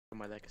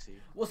my legacy.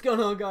 What's going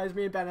on, guys?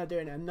 Me and Ben are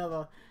doing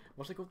another,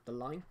 what's it called?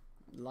 The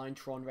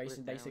Line-tron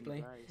racing,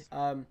 basically.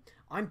 I'm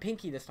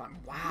Pinky this time.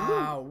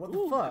 Wow, what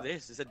the fuck?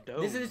 This is a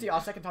dome. This is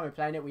our second time we're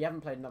playing it. We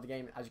haven't played another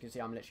game. As you can see,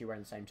 I'm literally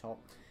wearing the same top.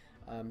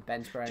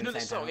 Ben's wearing Do you know the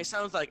this same song? It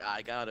sounds like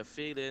I got a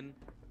feeling.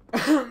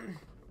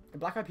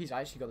 Black Eyed Peas,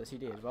 I actually got the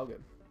CD as well,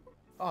 good.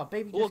 Oh,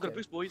 baby. Oh, got a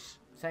boost, boys.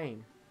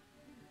 Same.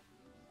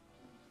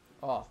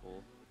 Oh.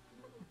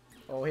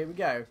 Oh, here we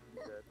go.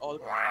 Oh,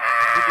 look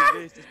at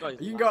this. This guy's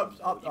you can go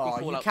up.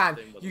 Oh, you can.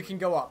 Thing, you can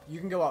go up. You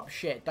can go up.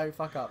 Shit, don't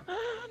fuck up.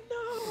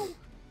 No.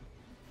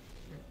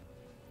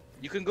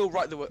 You can go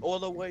right the way, all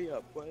the way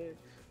up.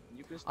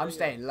 You can I'm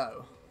staying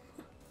low.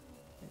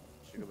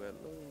 Sugar bear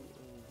low.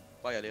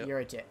 Bye, Elliot. You're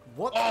a dick.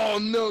 What? Oh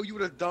no, you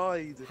would have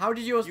died. How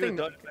did yours thing?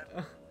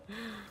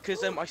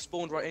 Because I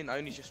spawned right in. I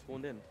only just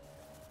spawned in.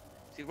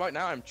 See, right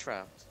now I'm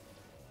trapped.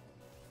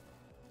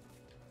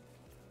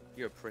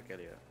 You're a prick,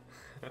 Elliot.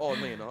 Oh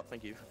no, you're not.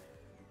 Thank you.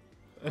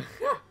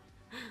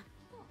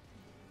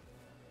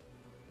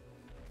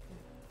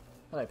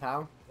 Hello,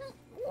 pal.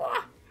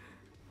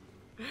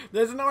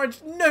 There's an orange.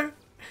 No,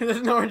 there's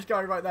an orange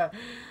guy right there.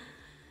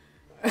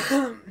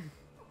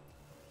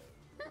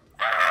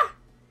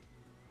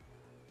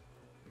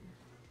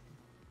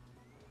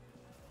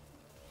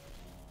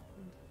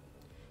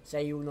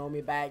 Say you know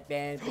me back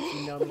then, but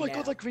you know me Oh my now.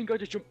 god, that green guy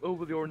just jumped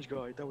over the orange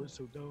guy. That was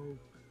so dope.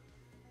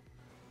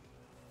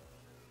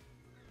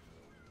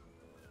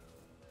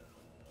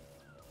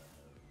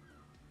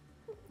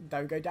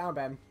 Don't go down,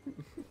 Ben.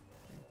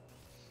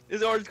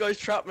 This orange guy's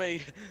trapped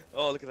me.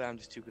 Oh, look at that. I'm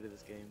just too good at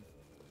this game.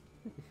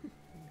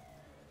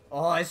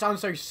 Oh, it sounds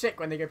so sick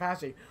when they go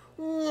past you.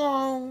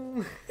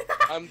 Whoa.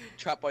 I'm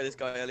trapped by this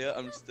guy, Elliot.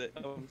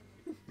 No,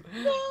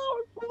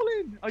 I'm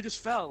falling. I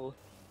just fell.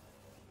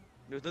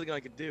 There was nothing I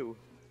could do.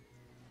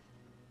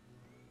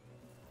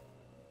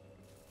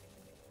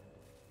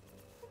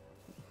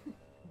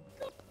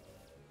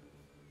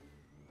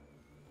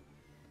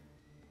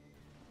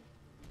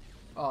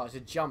 Oh, it's a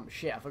jump.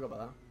 Shit, I forgot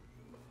about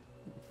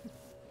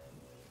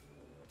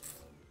that.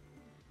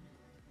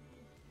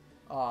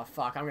 Oh,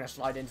 fuck. I'm going to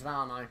slide into that,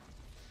 aren't I?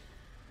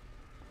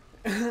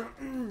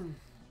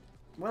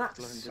 Well, that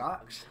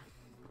sucks.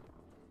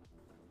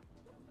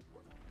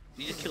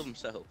 He just killed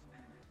himself.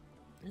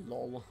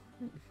 Lol.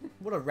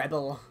 What a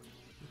rebel.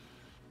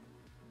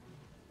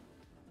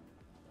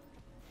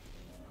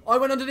 Oh, I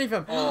went underneath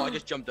him. Oh, I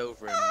just jumped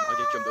over him. I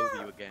just jumped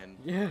over you again.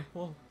 Yeah,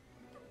 well.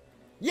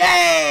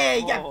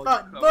 Yay! Get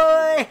fucked,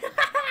 boy!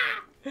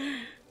 I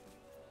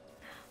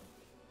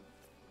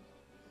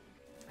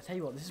tell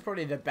you what, this is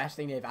probably the best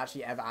thing they've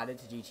actually ever added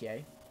to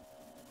GTA.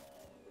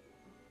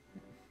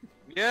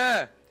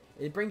 Yeah!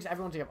 It brings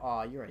everyone together.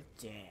 Oh, you're a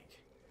dick.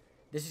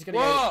 This is gonna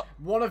go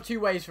one of two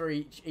ways for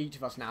each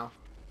of us now.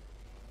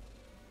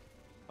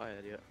 Bye,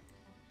 idiot.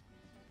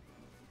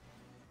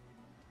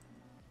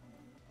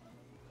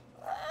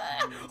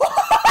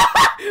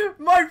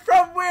 My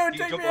front wheel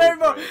took me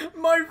over!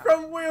 My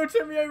front wheel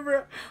took me over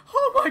it!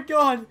 Oh my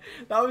god!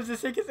 That was the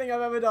sickest thing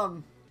I've ever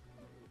done.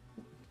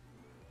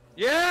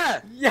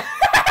 Yeah! Yes!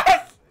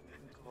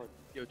 God,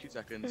 yo, 2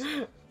 seconds.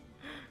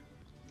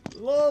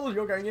 Lol,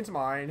 you're going into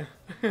mine.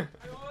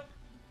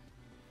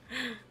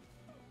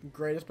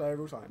 Greatest player of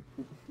all time.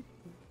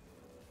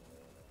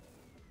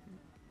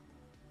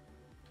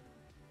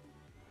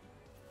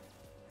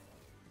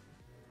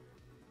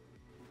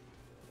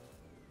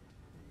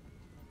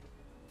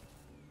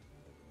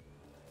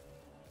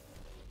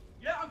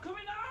 Yeah, I'm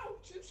coming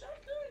out! 2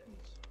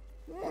 seconds!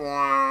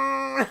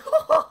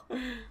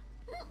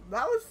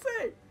 That was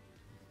sick!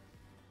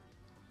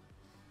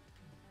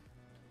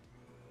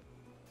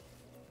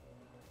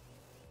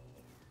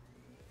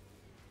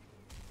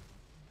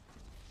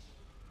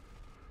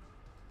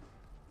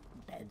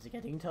 Ben's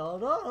getting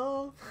told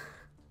off!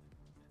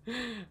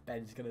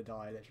 Ben's gonna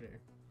die,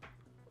 literally.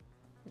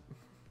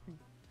 He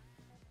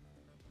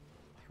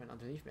went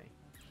underneath me.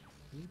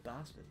 You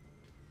bastard.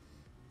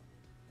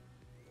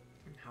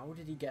 How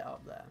did he get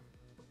up there?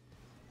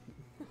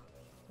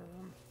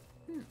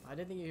 I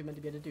don't think you were meant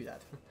to be able to do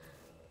that.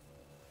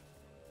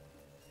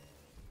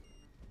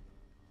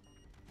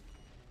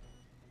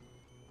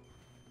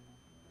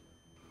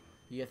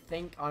 You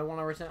think I want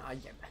to return?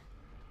 Yeah.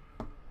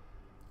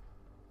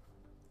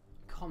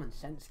 Common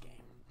sense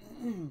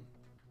game.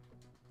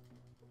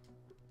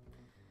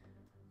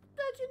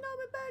 Don't you know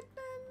me back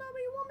then? Know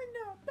me woman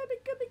now. Baby,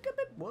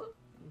 what?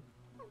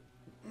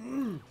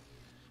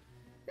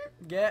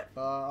 Get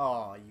oh,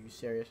 are you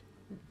serious?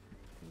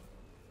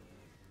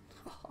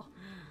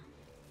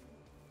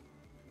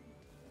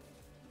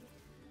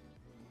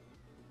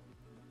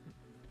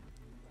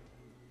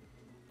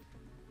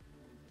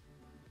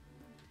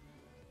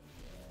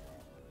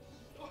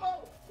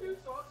 Oh, 2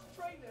 socks,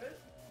 trainers,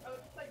 and a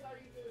plate that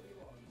you dirty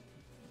one.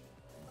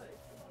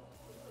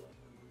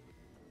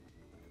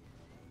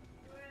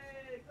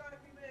 Quick,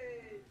 copy me,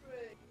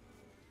 quick.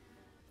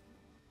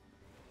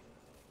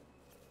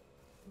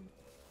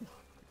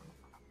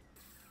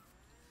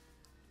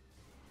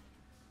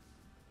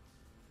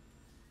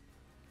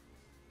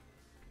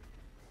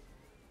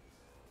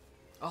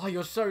 Oh,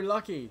 you're so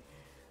lucky.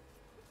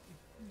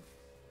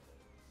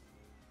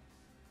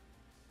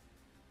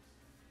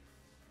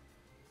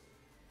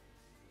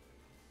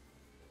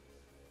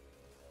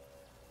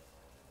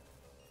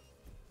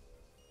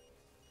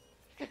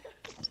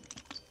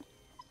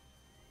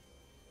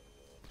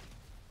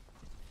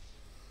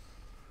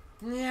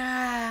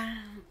 Yeah.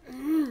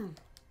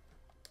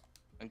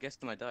 I'm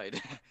guessing I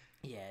died.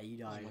 Yeah, you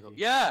Oh died. my god.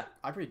 Yeah!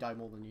 I probably died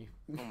more than you.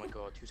 Oh my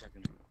god, 2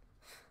 seconds.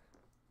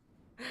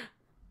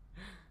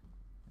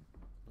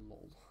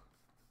 Lol.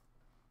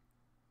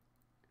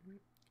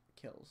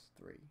 Kills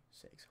 3,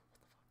 6.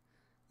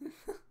 What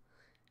the fuck?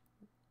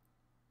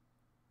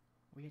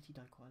 We actually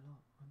died quite a lot.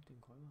 I'm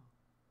doing quite well.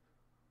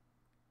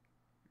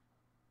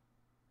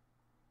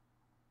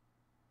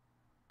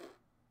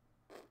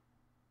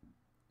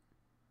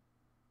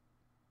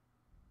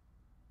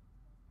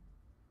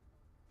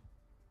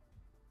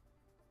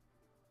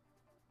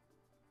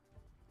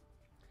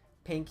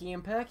 Pinky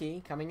and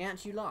Perky coming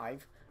at you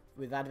live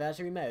with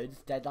adversary modes,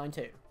 Deadline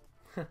 2.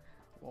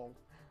 Well,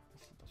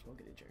 that's what I'm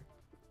gonna do.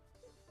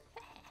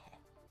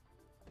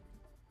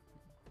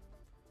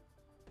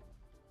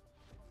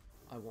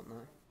 I want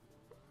that.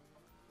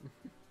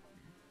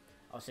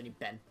 I was sending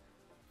Ben.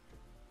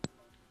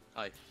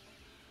 Hi.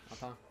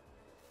 Okay.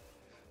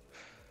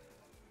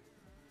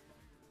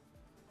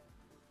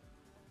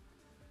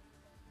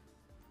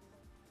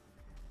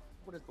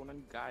 What is going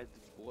on, guys?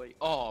 This boy.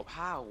 Oh,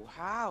 how?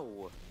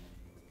 How?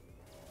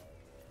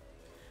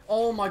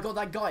 Oh my god,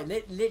 that guy!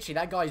 Literally,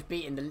 that guy's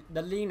beating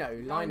the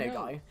Lino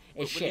guy. Is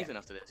We're shit. leaving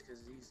after this because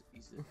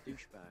he's a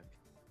douchebag.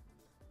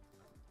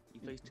 He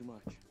plays too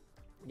much.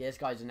 Yeah, this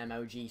guy's an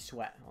MOG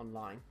sweat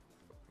online.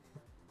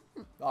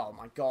 Oh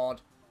my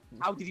god.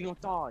 How did he not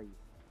die?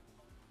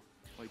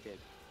 Oh, he did.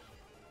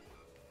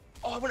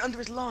 Oh, I went under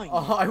his line.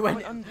 Oh, I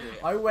went under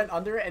it. I went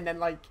under it and then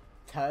like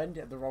turned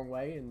it the wrong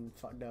way and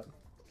fucked up.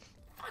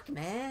 Fuck,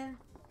 man.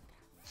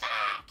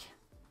 Fuck.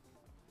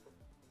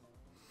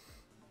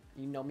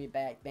 You know me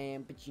back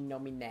then, but you know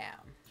me now.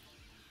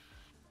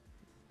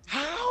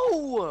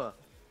 How?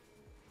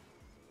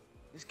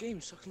 This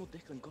game sucks more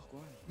dick than Gok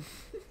 1.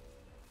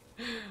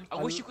 I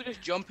wish you could just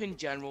jump in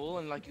general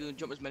and like you can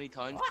jump as many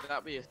times.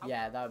 That'd be.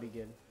 Yeah, that would be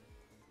good.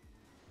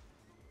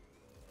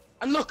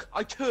 And look,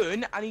 I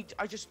turn and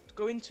I just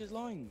go into his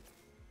line.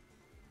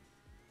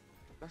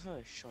 That's not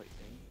a shite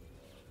thing.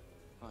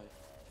 Hi.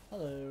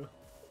 Hello.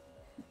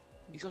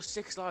 He's got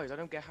 6 lives. I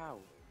don't get how.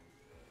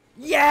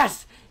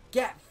 Yes!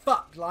 Get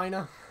fucked,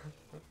 Liner.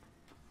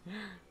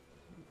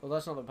 Well,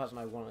 that's not the person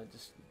I want to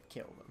just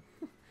kill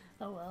them.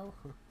 Oh well.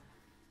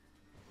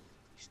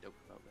 He's stoked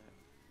about that.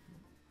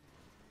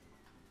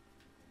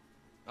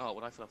 Oh,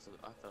 well, I fell off the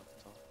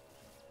top.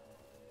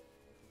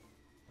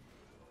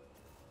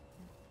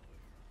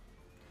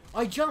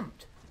 I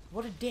jumped!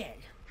 What a dick.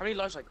 How many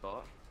lives I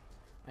got?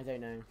 I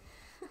don't know.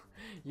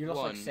 You lost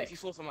 1. like 6. If you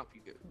fall from up, you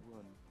get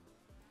 1.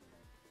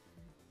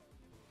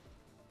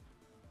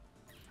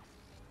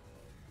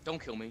 Don't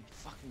kill me,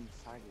 fucking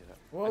faggot.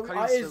 Well, I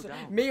can't even is slow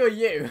down. me or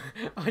you?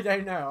 I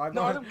don't know.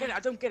 No, I don't get it. I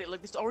don't get it.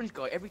 Like this orange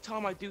guy, every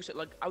time I do so,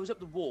 like I was up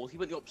the wall, he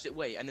went the opposite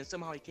way, and then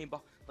somehow he came back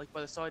like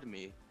by the side of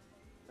me.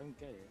 I don't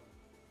get it.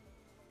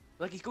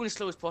 Like he's going as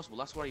slow as possible.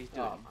 That's what he's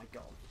doing. Oh my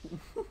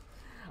god.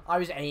 I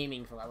was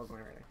aiming for that, wasn't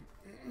I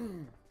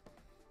really?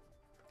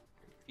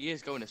 He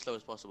is going as slow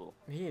as possible.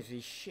 He is.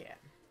 He's shit.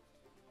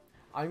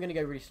 I'm gonna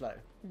go really slow.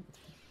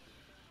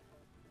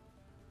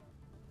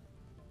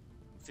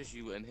 It's just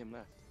you and him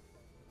left.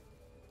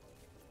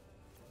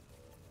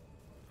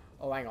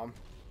 Oh, hang on.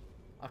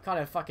 I've kind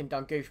of fucking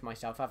done goof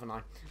myself, haven't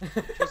I?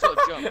 He's got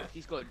to jump.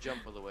 He's got to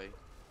jump all the way.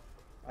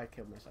 I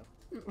killed myself.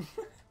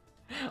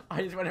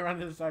 I just went around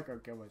in a circle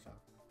and killed myself.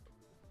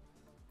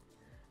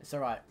 It's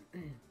alright.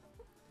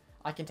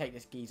 I can take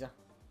this geezer.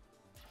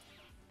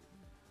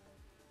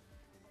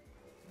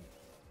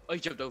 Oh, he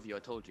jumped over you. I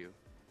told you.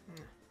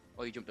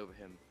 Oh, you jumped over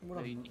him. What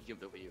No, a- he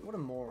jumped over you. What a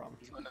moron.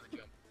 He's got another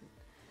jump.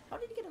 How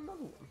did he get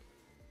another one?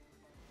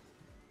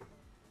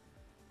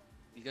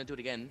 He's gonna do it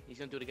again. He's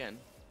gonna do it again.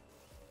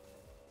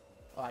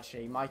 Oh,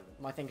 actually, my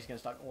thing's gonna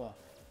start. Oh,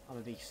 I'm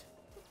a beast.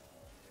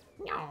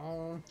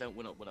 No. Don't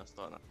win up when I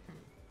start that.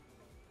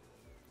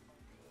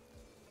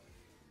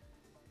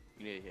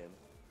 You needed him.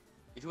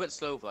 If you went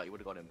slow for that, you would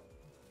have got him.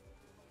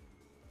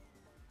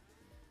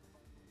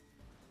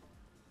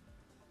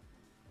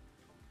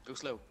 Go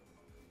slow.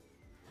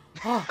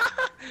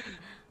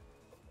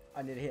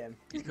 I need to hit him.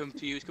 He's coming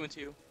to you. He's coming to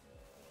you.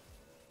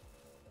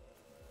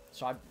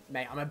 So,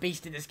 mate, I'm a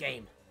beast in this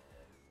game.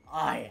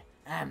 I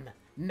am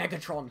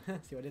Megatron.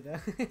 See what I did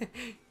there? That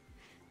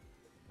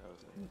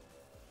was it.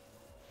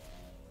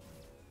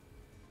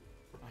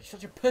 Oh, you're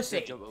such a He's pussy.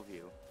 gonna jump over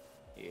you.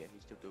 Yeah,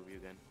 he's jumped over you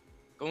again.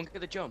 Go and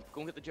get the jump.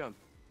 Go and get the jump.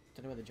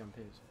 Don't know where the jump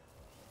is.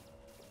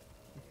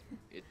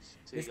 It's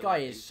This guy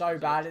is so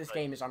bad at this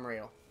game, it's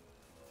unreal.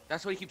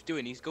 That's what he keeps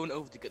doing. He's going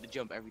over to get the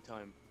jump every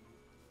time.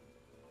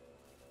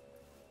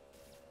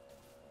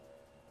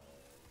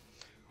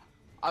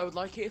 I would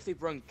like it if they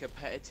brought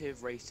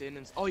competitive racing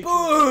and oh, you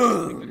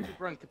can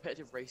run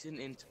competitive racing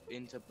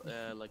into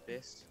like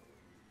this.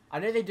 I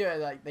know they do it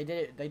like they do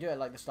it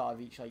like the start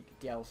of each like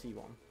DLC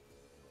one.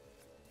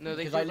 No,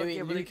 they do like, like,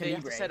 yeah, but they have to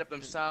Libre. set up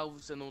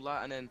themselves and all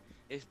that, and then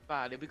it's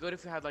bad. It'd be good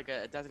if we had like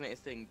a designated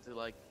thing to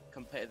like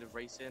competitive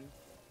racing, and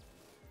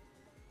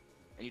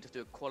you'd have to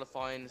do a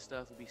qualifying and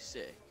stuff. Would be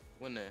sick,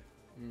 wouldn't it?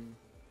 Mm.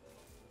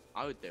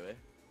 I would do it.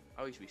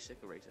 I used to be sick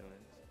of racing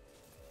this.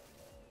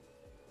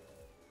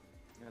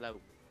 Hello.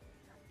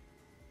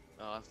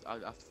 Oh, I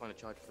have to find a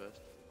charger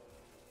first.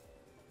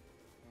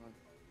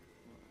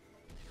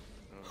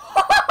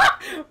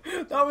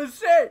 That was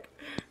sick!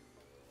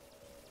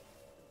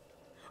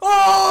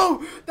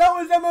 Oh! That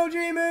was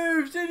MLG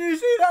moves! Did you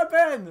see that,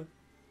 Ben?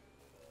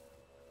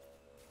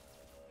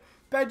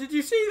 Ben, did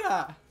you see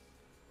that?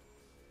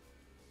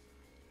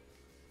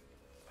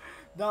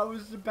 That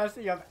was the best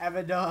thing I've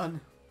ever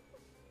done.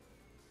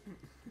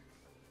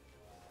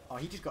 Oh,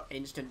 he just got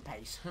instant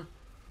pace.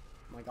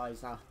 My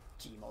guy's now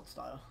Gmod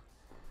style.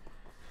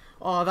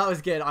 Oh, that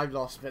was good. I've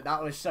lost, but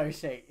that was so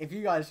sick. If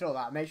you guys saw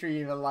that, make sure you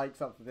leave a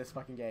like up for this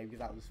fucking game because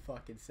that was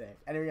fucking sick.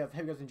 Anyway, guys,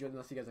 hope you guys enjoyed and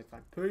I'll see you guys next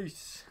time.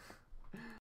 Peace.